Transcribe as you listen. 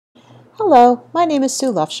Hello, my name is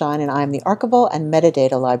Sue Lufshine and I am the Archival and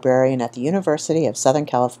Metadata Librarian at the University of Southern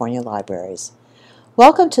California Libraries.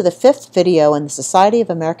 Welcome to the fifth video in the Society of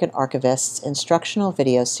American Archivists instructional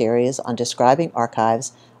video series on describing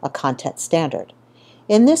archives, a content standard.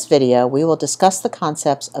 In this video, we will discuss the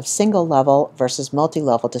concepts of single-level versus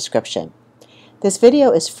multi-level description. This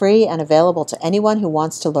video is free and available to anyone who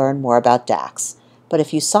wants to learn more about DACS, but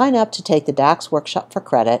if you sign up to take the DACS workshop for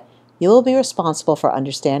credit, you will be responsible for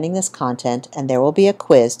understanding this content, and there will be a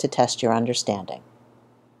quiz to test your understanding.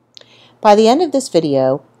 By the end of this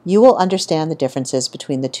video, you will understand the differences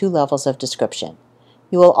between the two levels of description.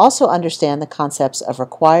 You will also understand the concepts of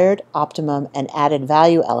required, optimum, and added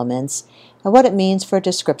value elements, and what it means for a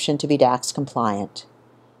description to be DACS compliant.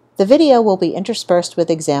 The video will be interspersed with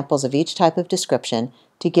examples of each type of description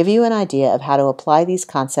to give you an idea of how to apply these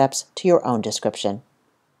concepts to your own description.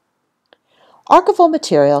 Archival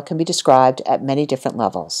material can be described at many different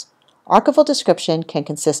levels. Archival description can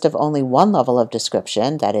consist of only one level of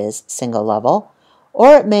description, that is, single level,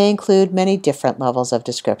 or it may include many different levels of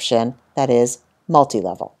description, that is,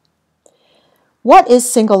 multi-level. What is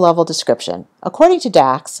single-level description? According to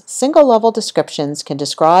DACS, single-level descriptions can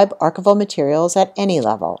describe archival materials at any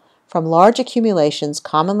level, from large accumulations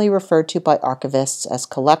commonly referred to by archivists as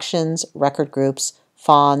collections, record groups,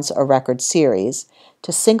 fonds, or record series,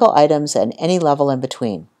 to single items at any level in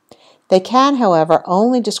between. They can, however,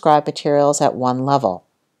 only describe materials at one level.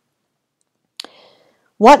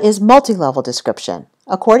 What is multi-level description?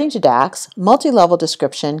 According to DACS, multi-level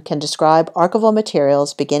description can describe archival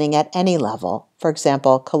materials beginning at any level, for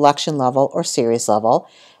example, collection level or series level,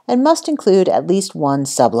 and must include at least one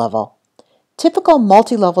sublevel. Typical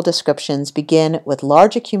multi-level descriptions begin with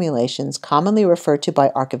large accumulations commonly referred to by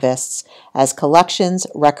archivists as collections,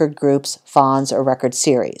 record groups, fonds, or record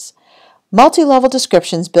series. Multi-level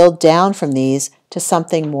descriptions build down from these to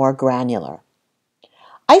something more granular.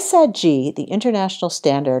 ISAD-G, the international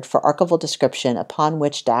standard for archival description upon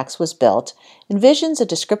which DACS was built, envisions a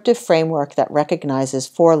descriptive framework that recognizes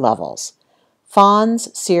four levels: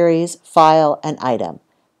 fonds, series, file, and item.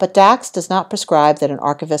 But DACS does not prescribe that an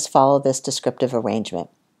archivist follow this descriptive arrangement.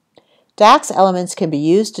 DACS elements can be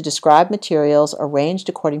used to describe materials arranged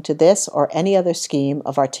according to this or any other scheme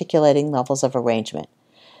of articulating levels of arrangement.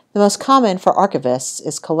 The most common for archivists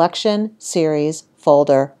is collection, series,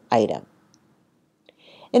 folder, item.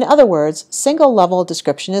 In other words, single-level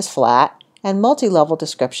description is flat, and multi-level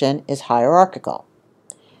description is hierarchical.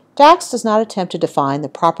 DACS does not attempt to define the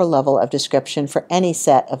proper level of description for any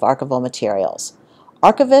set of archival materials.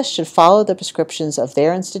 Archivists should follow the prescriptions of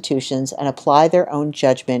their institutions and apply their own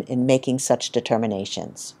judgment in making such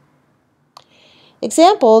determinations.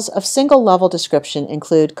 Examples of single-level description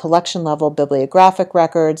include collection-level bibliographic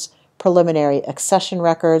records, preliminary accession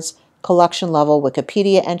records, collection-level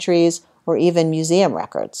Wikipedia entries, or even museum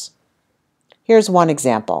records. Here's one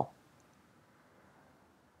example.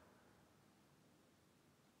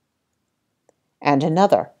 And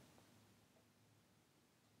another.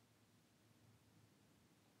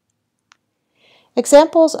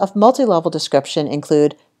 Examples of multi-level description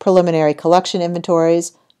include preliminary collection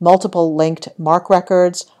inventories, multiple linked MARC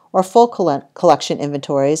records, or full collection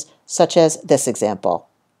inventories, such as this example.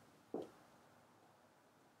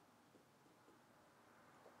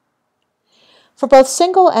 For both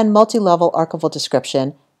single and multi-level archival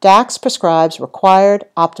description, DACS prescribes required,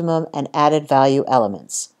 optimum, and added value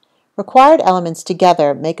elements. Required elements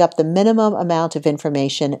together make up the minimum amount of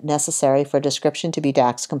information necessary for a description to be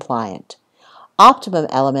DACS compliant. Optimum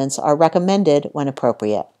elements are recommended when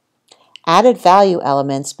appropriate. Added value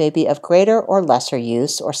elements may be of greater or lesser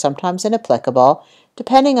use, or sometimes inapplicable,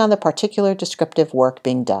 depending on the particular descriptive work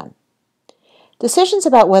being done. Decisions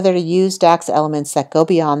about whether to use DACS elements that go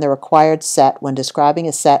beyond the required set when describing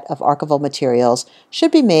a set of archival materials should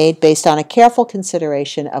be made based on a careful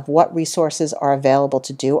consideration of what resources are available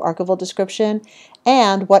to do archival description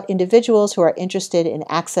and what individuals who are interested in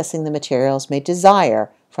accessing the materials may desire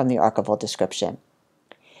from the archival description.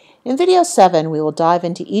 In Video 7, we will dive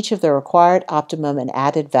into each of the required, optimum, and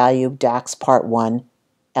added value DACS Part 1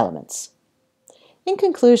 elements. In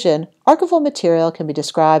conclusion, archival material can be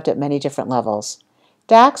described at many different levels.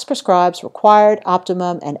 DACS prescribes required,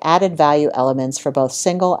 optimum, and added value elements for both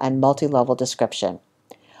single and multi-level description.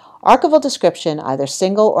 Archival description, either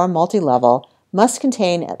single or multi-level, must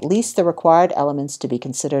contain at least the required elements to be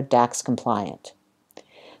considered DACS compliant.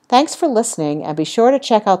 Thanks for listening, and be sure to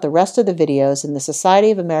check out the rest of the videos in the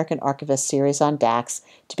Society of American Archivists series on DACS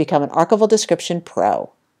to become an Archival Description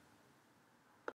Pro.